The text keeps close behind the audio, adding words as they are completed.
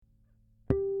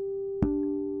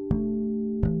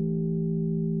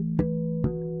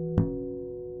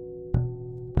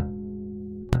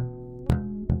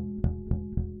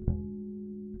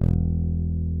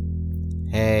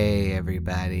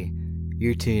everybody.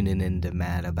 You're tuning in to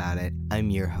Mad About It. I'm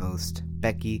your host,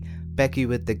 Becky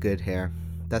with the good hair.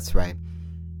 That's right,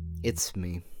 it's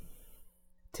me.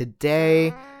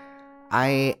 Today,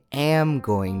 I am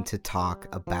going to talk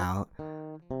about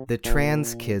the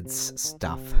trans kids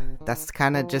stuff. That's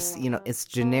kind of just, it's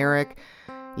generic.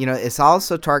 It's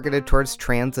also targeted towards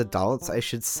trans adults, I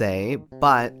should say,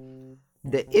 but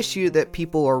the issue that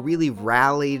people are really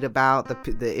rallied about,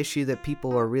 the issue that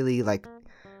people are really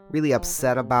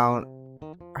upset about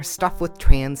are stuff with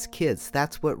trans kids.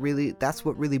 That's what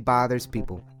really bothers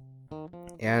people.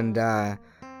 And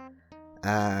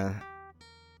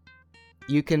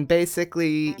you can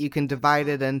divide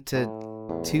it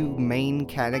into two main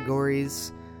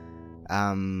categories.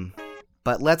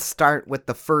 But let's start with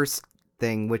the first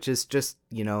thing, which is just,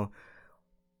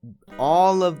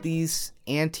 all of these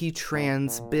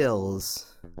anti-trans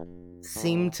bills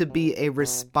seem to be a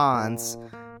response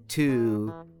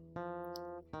to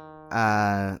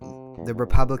the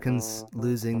Republicans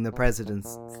losing the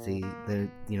presidency.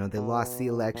 They lost the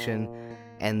election,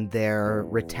 and they're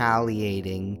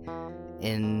retaliating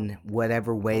in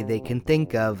whatever way they can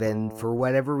think of, and for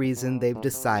whatever reason they've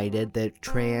decided that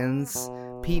trans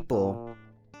people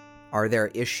are their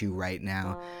issue right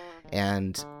now,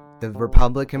 and the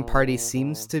Republican Party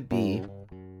seems to be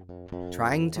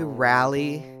trying to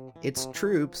rally its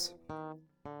troops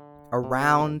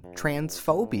around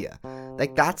transphobia.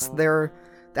 Like, that's their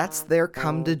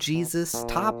come to Jesus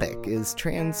topic, is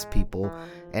trans people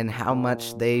and how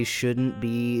much they shouldn't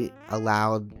be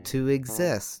allowed to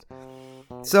exist.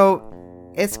 So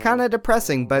it's kind of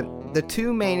depressing, but the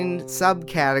two main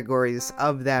subcategories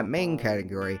of that main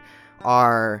category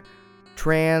are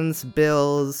trans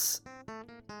bills,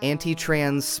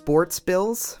 anti-trans sports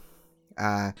bills,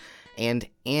 and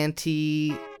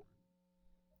anti-trans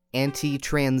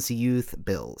youth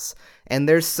bills. And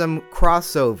there's some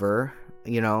crossover,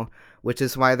 which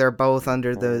is why they're both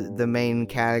under the main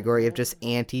category of just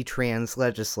anti-trans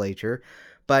legislature.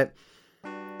 But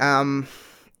in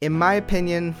my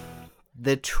opinion,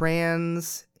 the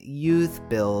trans youth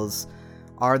bills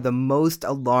are the most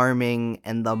alarming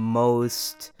and the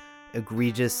most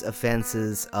egregious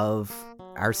offenses of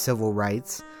our civil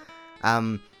rights.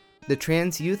 The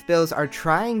trans youth bills are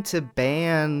trying to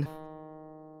ban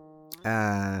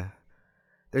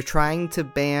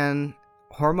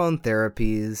hormone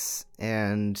therapies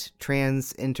and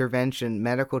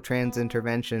medical trans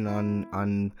intervention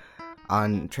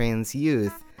on trans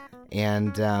youth.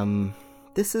 And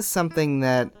this is something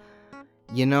that,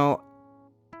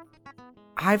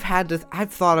 I've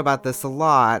thought about this a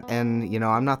lot, and,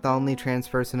 I'm not the only trans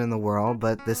person in the world,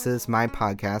 but this is my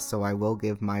podcast, so I will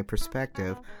give my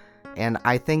perspective. And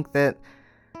I think that,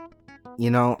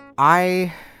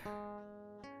 I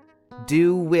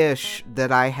do wish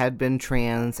that I had been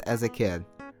trans as a kid.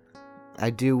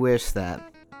 I do wish that.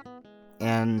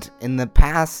 And in the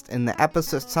past,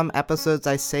 some episodes,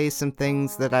 I say some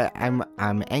things that I'm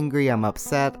angry, I'm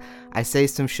upset. I say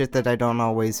some shit that I don't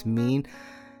always mean.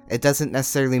 It doesn't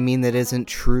necessarily mean that isn't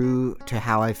true to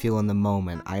how I feel in the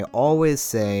moment. I always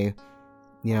say,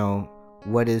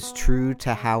 what is true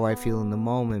to how I feel in the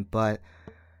moment, but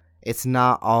it's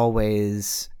not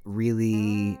always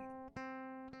really,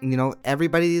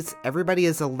 everybody is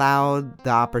allowed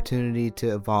the opportunity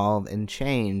to evolve and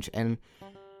change. And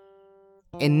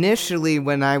initially,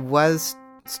 when I was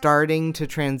starting to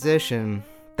transition,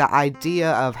 the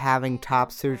idea of having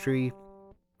top surgery,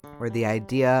 or the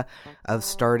idea of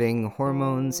starting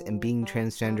hormones and being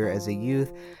transgender as a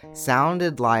youth,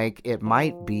 sounded like it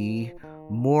might be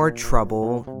more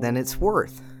trouble than it's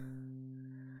worth.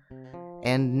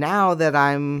 And now that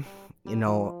I'm,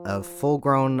 a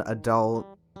full-grown adult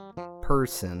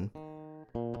person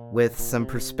with some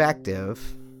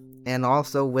perspective, and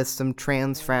also with some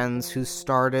trans friends who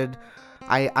started,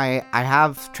 I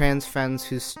have trans friends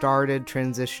who started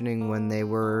transitioning when they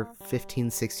were 15,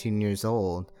 16 years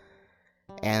old.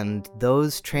 And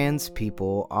those trans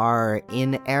people are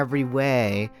in every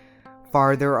way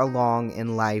farther along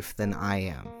in life than I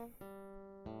am.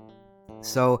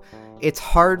 So it's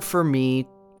hard for me,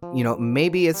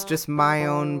 maybe it's just my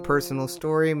own personal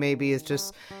story, maybe it's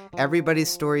just everybody's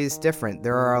story is different.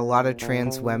 There are a lot of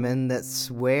trans women that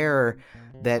swear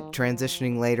that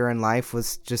transitioning later in life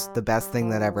was just the best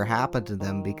thing that ever happened to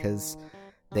them, because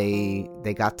they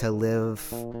got to live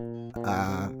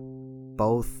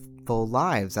both full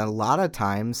lives, and a lot of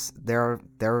times their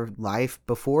life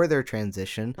before their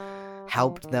transition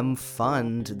helped them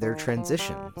fund their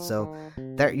transition. So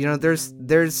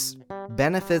there's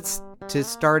benefits to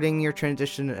starting your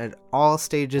transition at all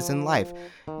stages in life.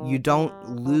 You don't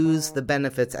lose the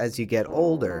benefits as you get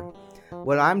older,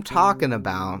 What I'm talking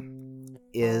about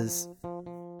is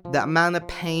the amount of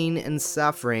pain and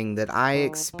suffering that I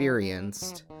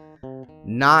experienced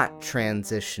not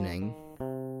transitioning,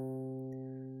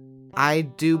 I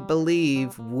do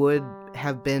believe would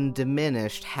have been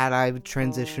diminished had I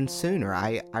transitioned sooner.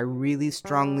 I really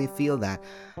strongly feel that.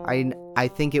 I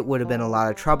think it would have been a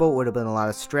lot of trouble, it would have been a lot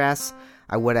of stress,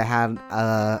 I would have had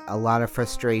a lot of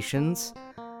frustrations,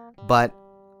 but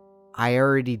I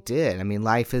already did. I mean,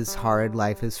 life is hard,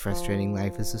 life is frustrating,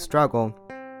 life is a struggle.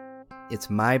 It's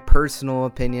my personal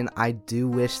opinion. I do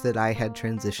wish that I had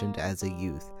transitioned as a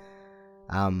youth.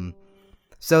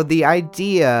 So the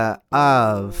idea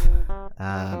of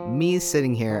me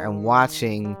sitting here and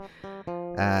watching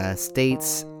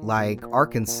states like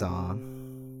Arkansas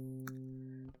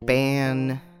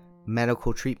ban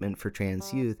medical treatment for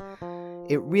trans youth,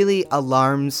 it really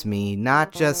alarms me,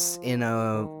 not just in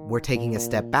a we're taking a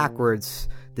step backwards,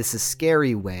 this is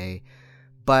scary way,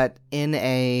 but in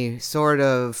a sort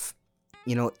of,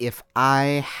 if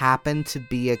I happen to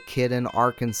be a kid in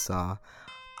Arkansas,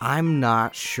 I'm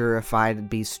not sure if I'd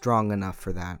be strong enough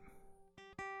for that.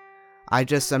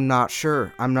 I'm not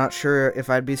sure. I'm not sure if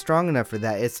I'd be strong enough for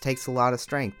that. It takes a lot of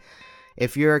strength.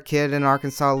 If you're a kid in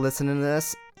Arkansas listening to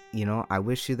this, I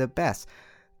wish you the best.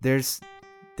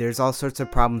 There's all sorts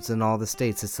of problems in all the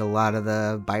states. It's a lot of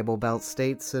the Bible Belt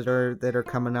states that are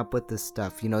coming up with this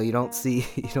stuff. You don't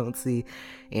see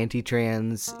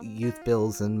anti-trans youth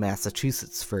bills in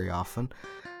Massachusetts very often,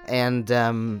 and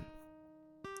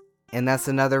that's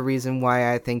another reason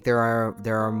why I think there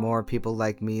are more people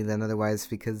like me than otherwise,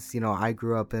 because I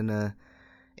grew up in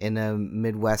a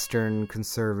Midwestern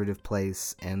conservative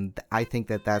place, and I think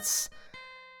that's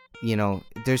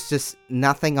there's just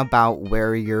nothing about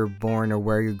where you're born or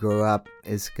where you grow up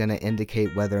is going to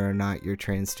indicate whether or not you're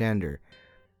transgender.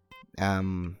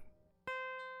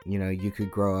 You could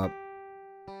grow up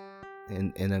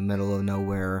in the middle of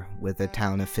nowhere with a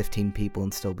town of 15 people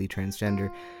and still be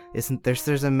transgender.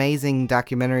 There's an amazing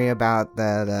documentary about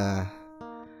that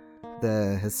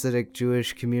the Hasidic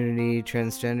Jewish community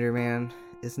transgender man.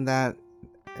 Isn't that,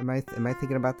 am I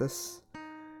thinking about this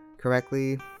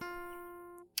correctly?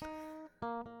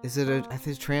 Is it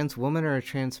a trans woman or a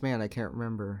trans man? I can't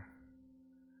remember.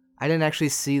 I didn't actually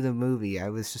see the movie. I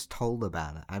was just told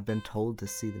about it. I've been told to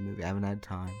see the movie. I haven't had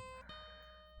time.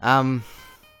 I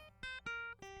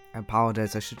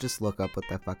apologize. I should just look up what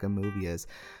that fucking movie is.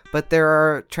 But there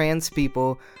are trans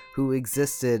people who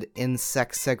existed in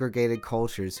sex-segregated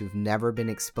cultures who've never been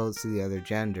exposed to the other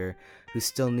gender, who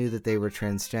still knew that they were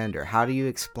transgender. How do you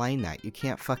explain that? You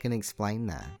can't fucking explain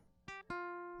that.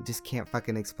 You just can't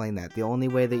fucking explain that. The only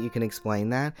way that you can explain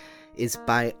that is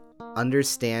by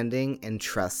understanding and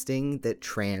trusting that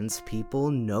trans people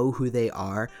know who they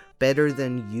are better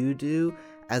than you do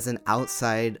as an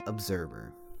outside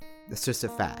observer. That's just a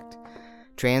fact.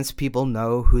 Trans people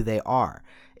know who they are.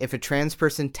 If a trans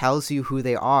person tells you who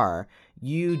they are,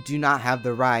 you do not have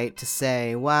the right to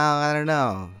say, well, I don't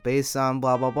know, based on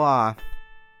blah, blah, blah.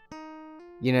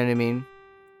 You know what I mean?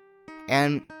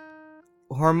 And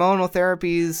hormonal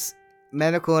therapies,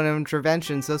 medical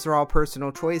interventions, those are all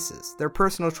personal choices. They're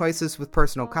personal choices with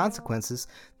personal consequences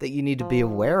that you need to be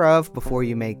aware of before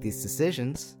you make these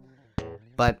decisions.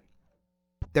 But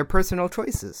they're personal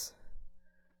choices.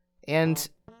 And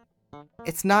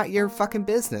it's not your fucking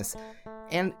business.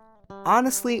 And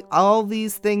honestly, all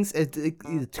these things,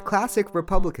 it's classic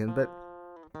Republican, but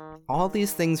all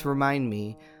these things remind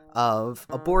me of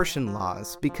abortion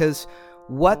laws, because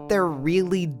what they're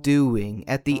really doing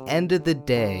at the end of the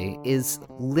day is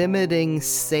limiting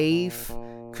safe,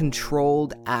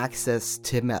 controlled access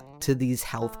to these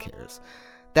health cares.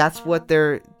 That's what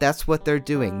they're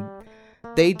doing.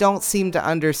 They don't seem to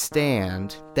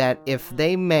understand that if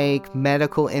they make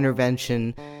medical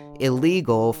intervention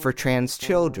illegal for trans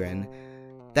children,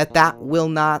 that will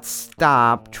not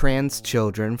stop trans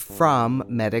children from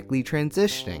medically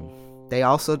transitioning. They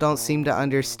also don't seem to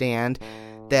understand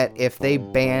that if they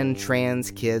ban trans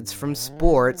kids from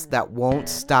sports, that won't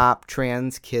stop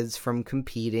trans kids from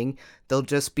competing. They'll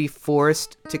just be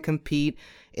forced to compete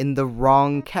in the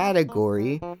wrong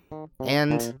category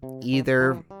and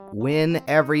either win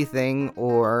everything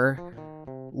or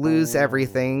lose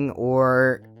everything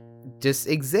or just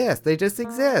exist. They just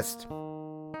exist.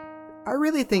 I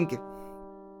really think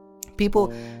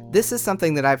people, this is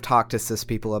something that I've talked to cis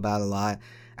people about a lot,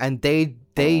 and they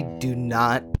do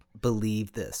not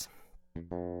believe this.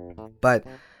 But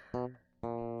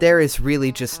there is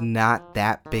really just not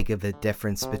that big of a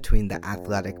difference between the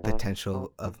athletic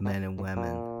potential of men and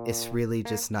women. It's really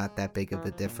just not that big of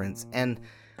a difference. And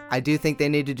I do think they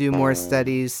need to do more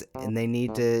studies, and they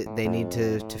need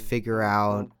to figure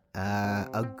out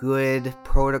a good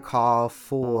protocol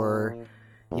for,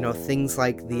 things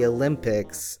like the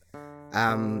Olympics.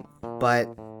 But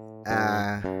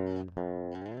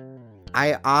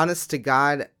I, honest to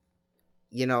God,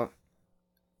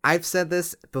 I've said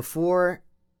this before,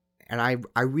 and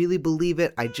I really believe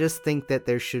it. I just think that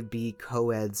there should be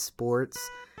co-ed sports,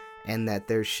 and that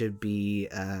there should be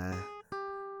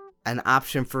an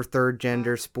option for third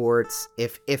gender sports.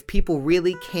 If people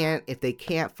really can't, if they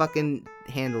can't fucking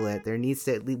handle it, we need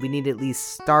to at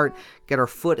least get our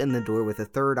foot in the door with a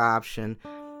third option,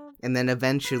 and then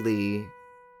eventually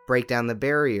break down the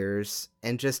barriers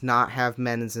and just not have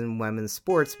men's and women's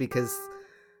sports, because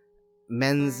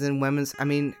men's and women's,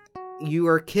 you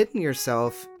are kidding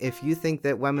yourself if you think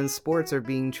that women's sports are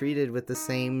being treated with the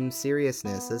same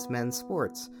seriousness as men's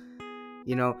sports.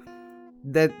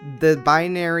 That the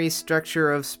binary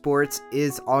structure of sports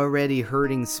is already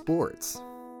hurting sports.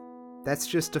 That's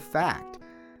just a fact.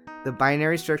 The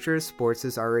binary structure of sports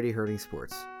is already hurting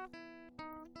sports.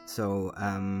 So,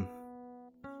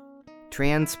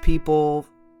 trans people,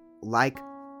 like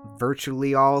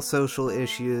virtually all social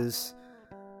issues,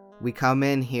 we come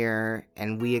in here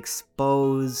and we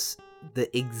expose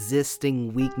the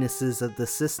existing weaknesses of the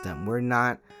system. We're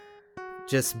not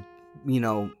just,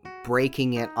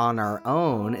 breaking it on our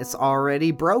own. It's already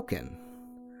broken.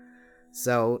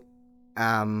 So,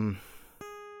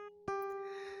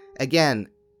 again,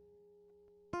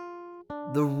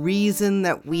 the reason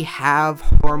that we have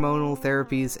hormonal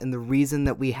therapies and the reason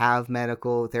that we have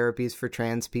medical therapies for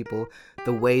trans people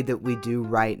the way that we do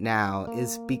right now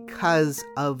is because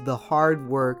of the hard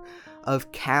work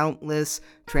of countless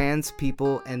trans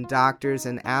people and doctors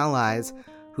and allies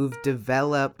who've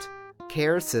developed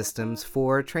care systems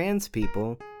for trans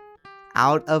people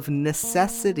out of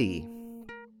necessity.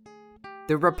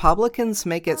 The Republicans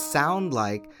make it sound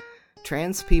like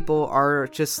trans people are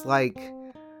just like,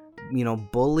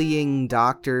 bullying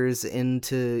doctors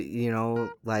into,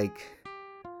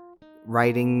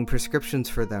 writing prescriptions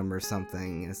for them or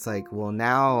something. It's like, well,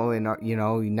 now,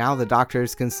 now the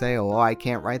doctors can say, oh, I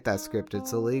can't write that script,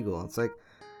 it's illegal. It's like,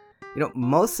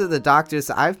 most of the doctors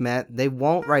I've met, they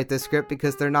won't write the script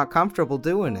because they're not comfortable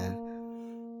doing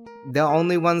it. The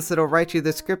only ones that'll write you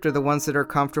the script are the ones that are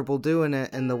comfortable doing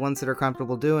it, and the ones that are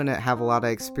comfortable doing it have a lot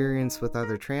of experience with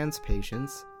other trans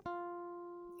patients.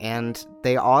 And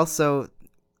they also,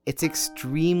 it's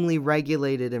extremely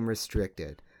regulated and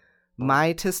restricted.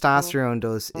 My testosterone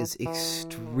dose is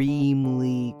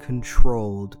extremely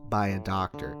controlled by a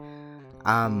doctor.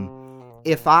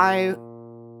 If I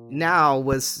now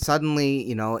was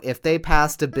suddenly, if they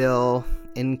passed a bill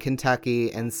in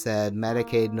Kentucky and said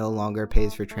Medicaid no longer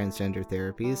pays for transgender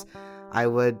therapies, I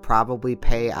would probably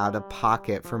pay out of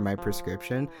pocket for my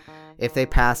prescription. If they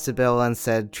passed a bill and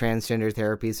said transgender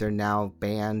therapies are now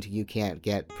banned, you can't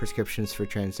get prescriptions for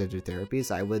transgender therapies,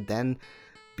 I would then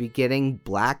be getting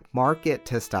black market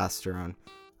testosterone.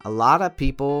 A lot of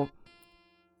people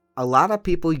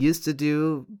used to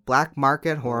do black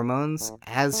market hormones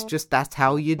as just, that's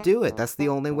how you do it. That's the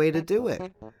only way to do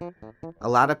it. A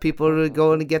lot of people would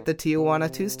go and get the Tijuana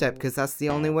 2-step because that's the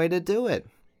only way to do it.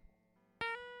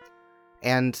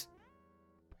 And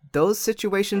those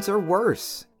situations are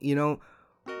worse.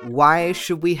 Why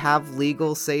should we have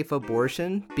legal, safe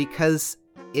abortion? Because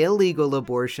illegal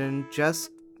abortion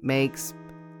just makes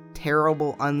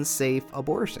terrible, unsafe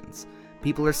abortions.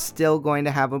 People are still going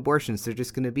to have abortions. They're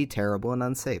just going to be terrible and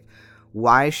unsafe.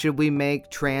 Why should we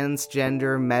make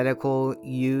transgender medical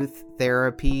youth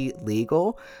therapy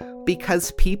legal?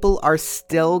 Because people are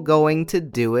still going to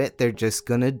do it. They're just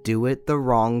going to do it the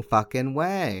wrong fucking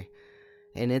way.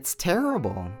 And it's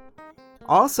terrible.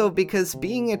 Also, because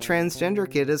being a transgender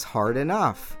kid is hard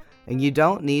enough. And you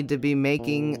don't need to be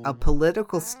making a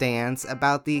political stance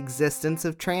about the existence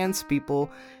of trans people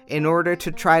in order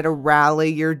to try to rally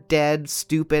your dead,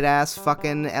 stupid-ass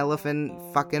fucking elephant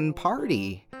fucking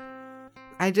party.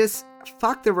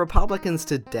 Fuck the Republicans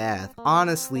to death.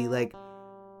 Honestly,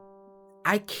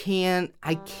 I can't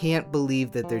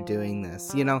believe that they're doing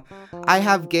this. I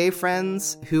have gay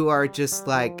friends who are just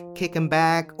kicking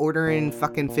back, ordering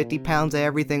fucking 50 pounds of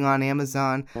everything on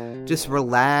Amazon, just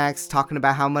relaxed, talking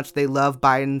about how much they love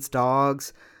Biden's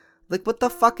dogs. What the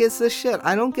fuck is this shit?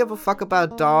 I don't give a fuck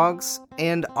about dogs,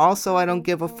 and also I don't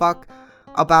give a fuck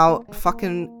about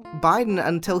fucking Biden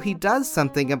until he does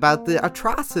something about the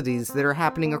atrocities that are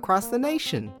happening across the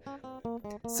nation.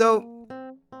 So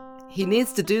he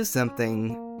needs to do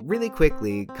something really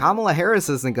quickly. Kamala Harris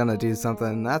isn't gonna do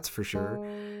something, that's for sure.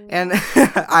 And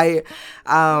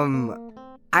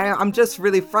I'm just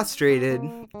really frustrated,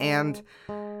 and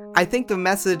I think the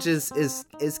message is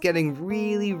getting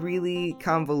really, really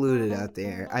convoluted out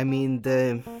there. I mean,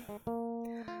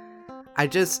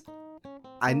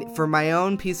 for my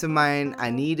own peace of mind, I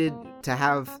needed to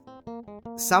have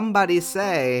somebody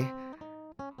say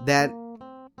that,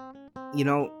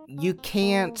 you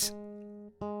can't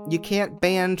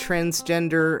ban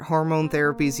transgender hormone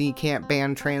therapies, and you can't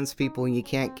ban trans people, and you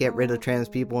can't get rid of trans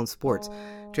people in sports.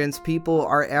 Trans people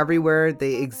are everywhere.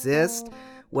 They exist.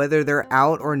 Whether they're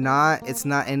out or not, it's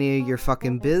not any of your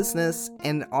fucking business.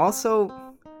 And also,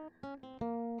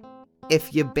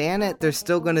 if you ban it, they're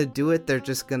still gonna do it. They're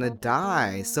just gonna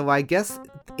die. So I guess,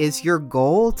 is your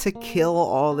goal to kill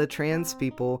all the trans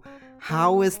people?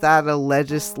 How is that a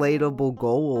legislatable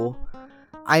goal?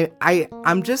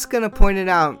 I'm just gonna point it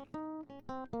out.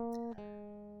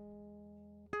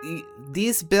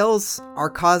 These bills are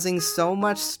causing so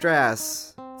much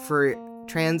stress for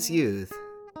trans youth.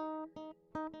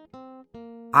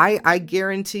 I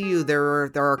guarantee you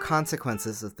there are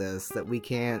consequences of this that we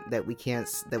can't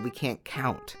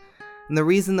count. And the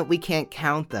reason that we can't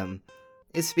count them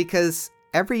is because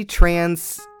every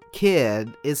trans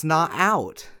kid is not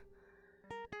out.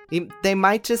 They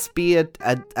might just be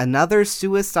another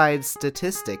suicide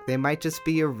statistic. They might just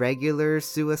be a regular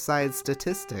suicide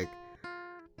statistic.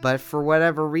 But for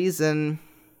whatever reason,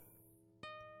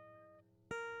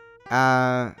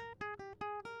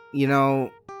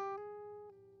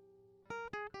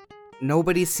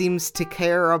 nobody seems to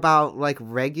care about, like,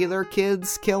 regular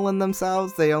kids killing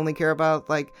themselves. They only care about,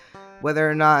 like, whether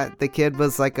or not the kid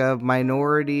was, like, a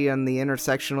minority on the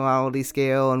intersectionality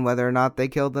scale and whether or not they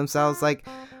killed themselves. Like,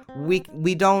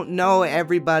 we don't know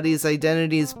everybody's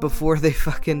identities before they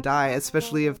fucking die,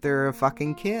 especially if they're a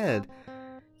fucking kid.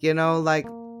 Like,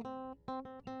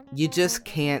 you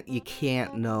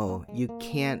can't know. You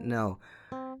can't know.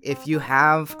 If you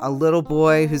have a little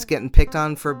boy who's getting picked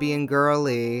on for being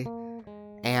girly,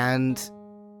 and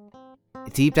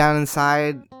deep down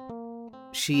inside,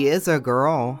 she is a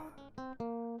girl,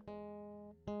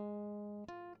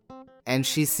 and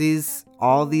she sees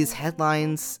all these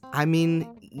headlines, I mean,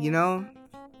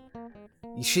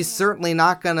 she's certainly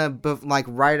not gonna,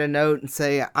 write a note and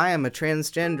say, I am a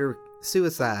transgender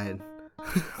suicide.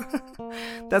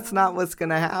 That's not what's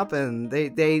gonna happen.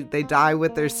 They die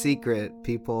with their secret,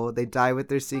 people. They die with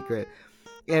their secret.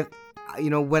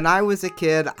 When I was a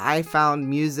kid, I found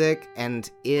music,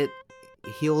 and it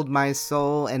healed my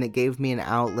soul, and it gave me an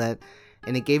outlet,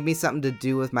 and it gave me something to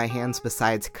do with my hands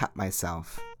besides cut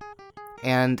myself.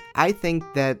 And I think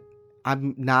that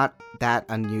I'm not that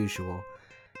unusual.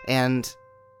 And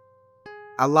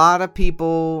a lot of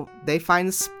people, they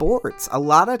find sports. A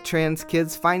lot of trans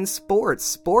kids find sports.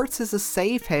 Sports is a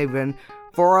safe haven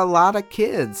for a lot of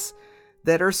kids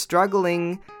that are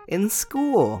struggling in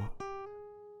school.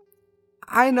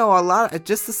 I know a lot,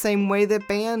 just the same way that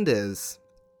band is.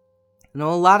 A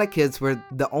lot of kids where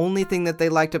the only thing that they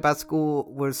liked about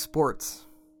school was sports.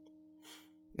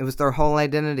 It was their whole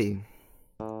identity.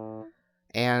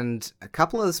 And a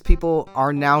couple of those people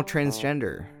are now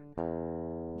transgender.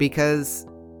 Because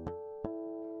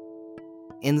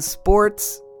in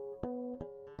sports,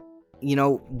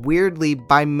 weirdly,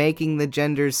 by making the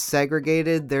genders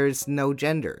segregated, there's no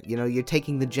gender. You're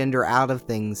taking the gender out of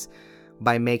things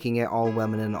by making it all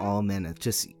women and all men. It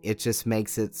just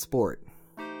makes it sport.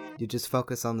 You just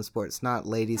focus on the sport. It's not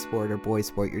lady sport or boy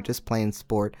sport. You're just playing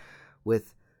sport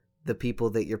with the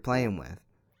people that you're playing with.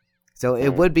 So it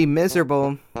would be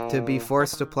miserable to be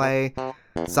forced to play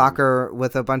soccer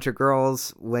with a bunch of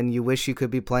girls when you wish you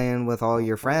could be playing with all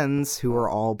your friends who are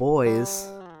all boys.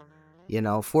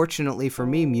 Fortunately for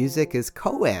me, music is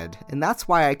co-ed. And that's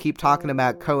why I keep talking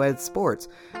about co-ed sports.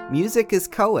 Music is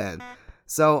co-ed.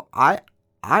 So I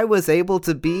was able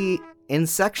to be in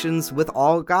sections with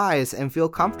all guys and feel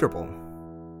comfortable.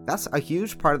 That's a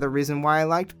huge part of the reason why I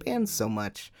liked bands so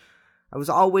much. I was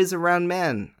always around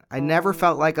men. I never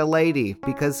felt like a lady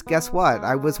because guess what?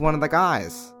 I was one of the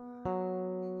guys.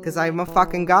 Because I'm a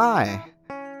fucking guy.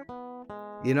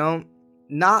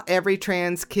 Not every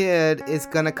trans kid is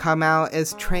gonna come out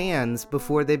as trans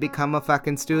before they become a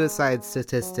fucking suicide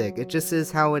statistic. It just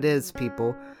is how it is,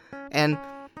 people. And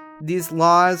these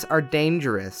laws are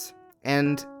dangerous.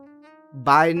 And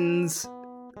Biden's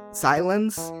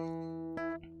silence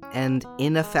and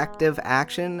ineffective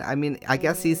action, I mean, I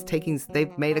guess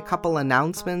they've made a couple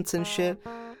announcements and shit.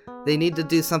 They need to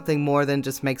do something more than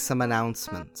just make some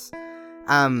announcements.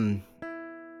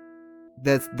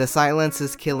 The silence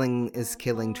is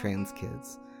killing trans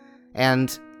kids.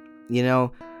 And,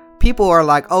 people are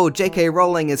like, oh, J.K.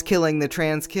 Rowling is killing the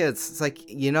trans kids. It's like,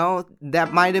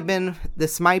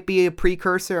 this might be a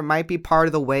precursor. It might be part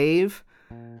of the wave.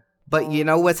 But you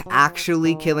know what's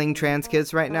actually killing trans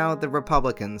kids right now? The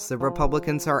Republicans. The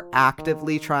Republicans are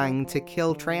actively trying to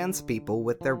kill trans people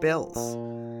with their bills.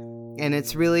 And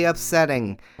it's really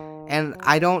upsetting. And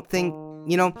I don't think,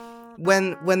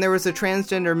 when there was a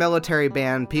transgender military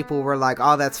ban, people were like,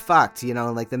 oh, that's fucked.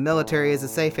 Like the military is a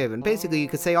safe haven. Basically, you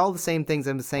could say all the same things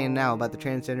I'm saying now about the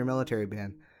transgender military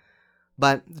ban.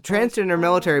 But the transgender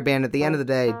military ban, at the end of the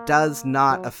day, does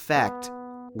not affect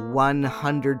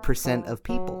 100% of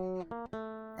people.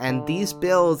 And these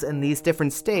bills in these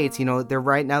different states,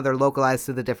 they're localized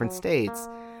to the different states,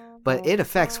 but it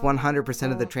affects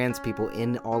 100% of the trans people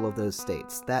in all of those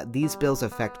states. These bills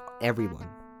affect everyone.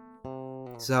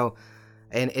 So,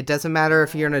 and it doesn't matter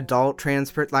if you're an adult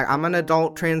trans person. Like, I'm an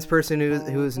adult trans person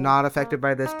who is not affected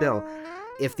by this bill.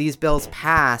 If these bills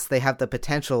pass, they have the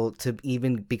potential to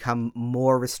even become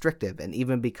more restrictive and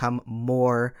even become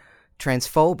more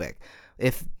transphobic.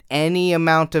 If any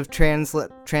amount of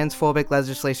transphobic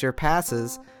legislature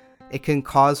passes, it can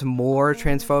cause more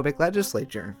transphobic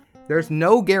legislature. There's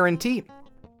no guarantee.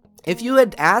 If you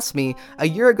had asked me a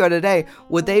year ago today,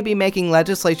 would they be making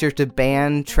legislature to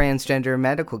ban transgender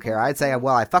medical care? I'd say,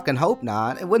 well, I fucking hope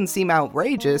not. It wouldn't seem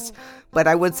outrageous, but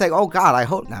I would say, oh God, I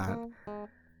hope not.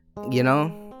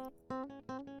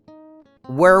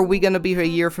 Where are we going to be a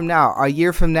year from now? A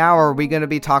year from now, are we going to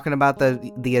be talking about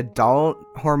the adult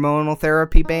hormonal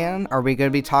therapy ban? Are we going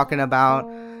to be talking about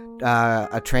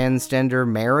a transgender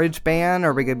marriage ban?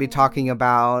 Are we going to be talking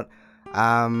about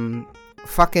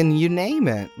fucking you name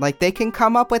it? Like, they can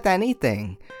come up with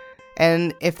anything.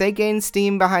 And if they gain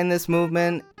steam behind this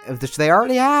movement, which they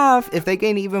already have, if they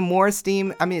gain even more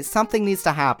steam, something needs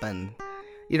to happen.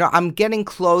 I'm getting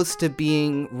close to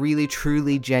being really,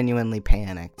 truly, genuinely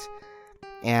panicked.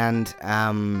 And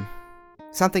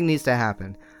something needs to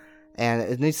happen. And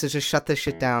it needs to just shut this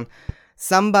shit down.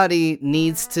 Someone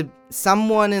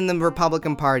in the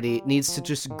Republican Party needs to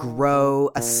just grow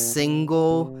a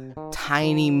single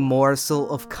tiny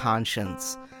morsel of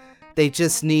conscience. They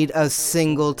just need a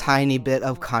single tiny bit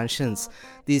of conscience.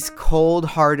 These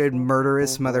cold-hearted,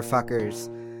 murderous motherfuckers.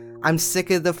 I'm sick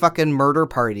of the fucking murder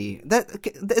party.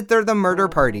 They're the murder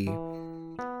party.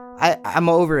 I'm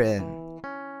over it.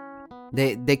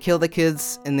 They kill the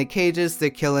kids in the cages. They're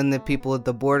killing the people at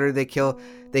the border. They kill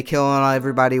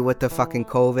everybody with the fucking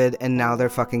COVID, and now they're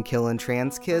fucking killing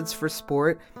trans kids for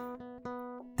sport.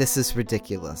 This is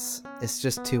ridiculous. It's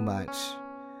just too much.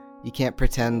 You can't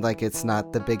pretend like it's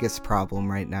not the biggest problem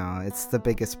right now. It's the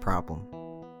biggest problem.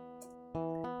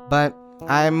 But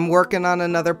I'm working on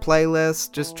another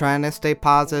playlist, just trying to stay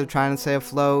positive, trying to stay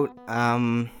afloat.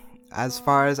 As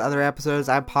far as other episodes,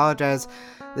 I apologize.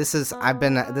 This is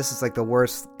like the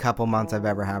worst couple months I've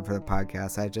ever had for the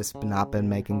podcast. I just not been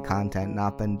making content,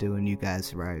 not been doing you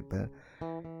guys right. But,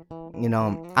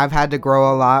 I've had to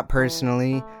grow a lot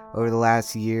personally over the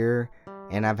last year,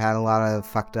 and I've had a lot of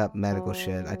fucked up medical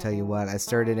shit. I tell you what, I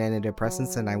started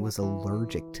antidepressants and I was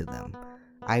allergic to them.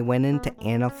 I went into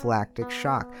anaphylactic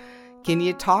shock. Can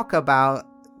you talk about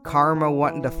karma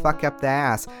wanting to fuck up the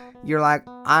ass? You're like,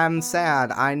 I'm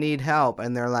sad, I need help.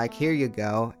 And they're like, here you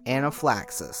go,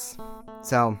 anaphylaxis.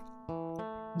 So,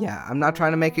 yeah, I'm not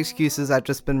trying to make excuses. I've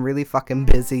just been really fucking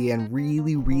busy and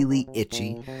really, really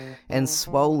itchy and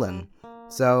swollen.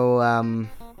 So,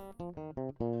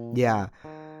 yeah.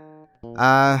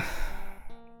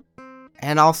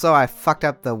 And also, I fucked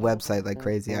up the website like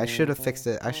crazy. I should have fixed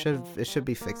it. It should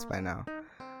be fixed by now.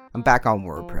 I'm back on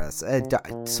WordPress.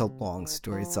 It's a long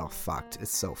story. It's all fucked.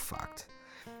 It's so fucked.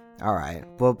 Alright,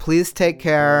 well, please take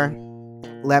care.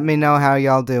 Let me know how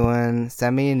y'all doing.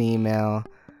 Send me an email.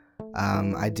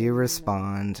 I do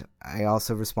respond. I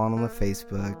also respond on the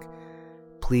Facebook.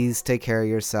 Please take care of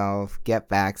yourself. Get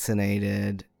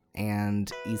vaccinated.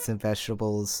 And eat some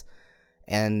vegetables.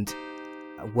 And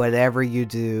whatever you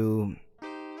do,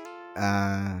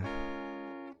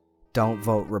 don't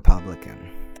vote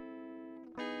Republican.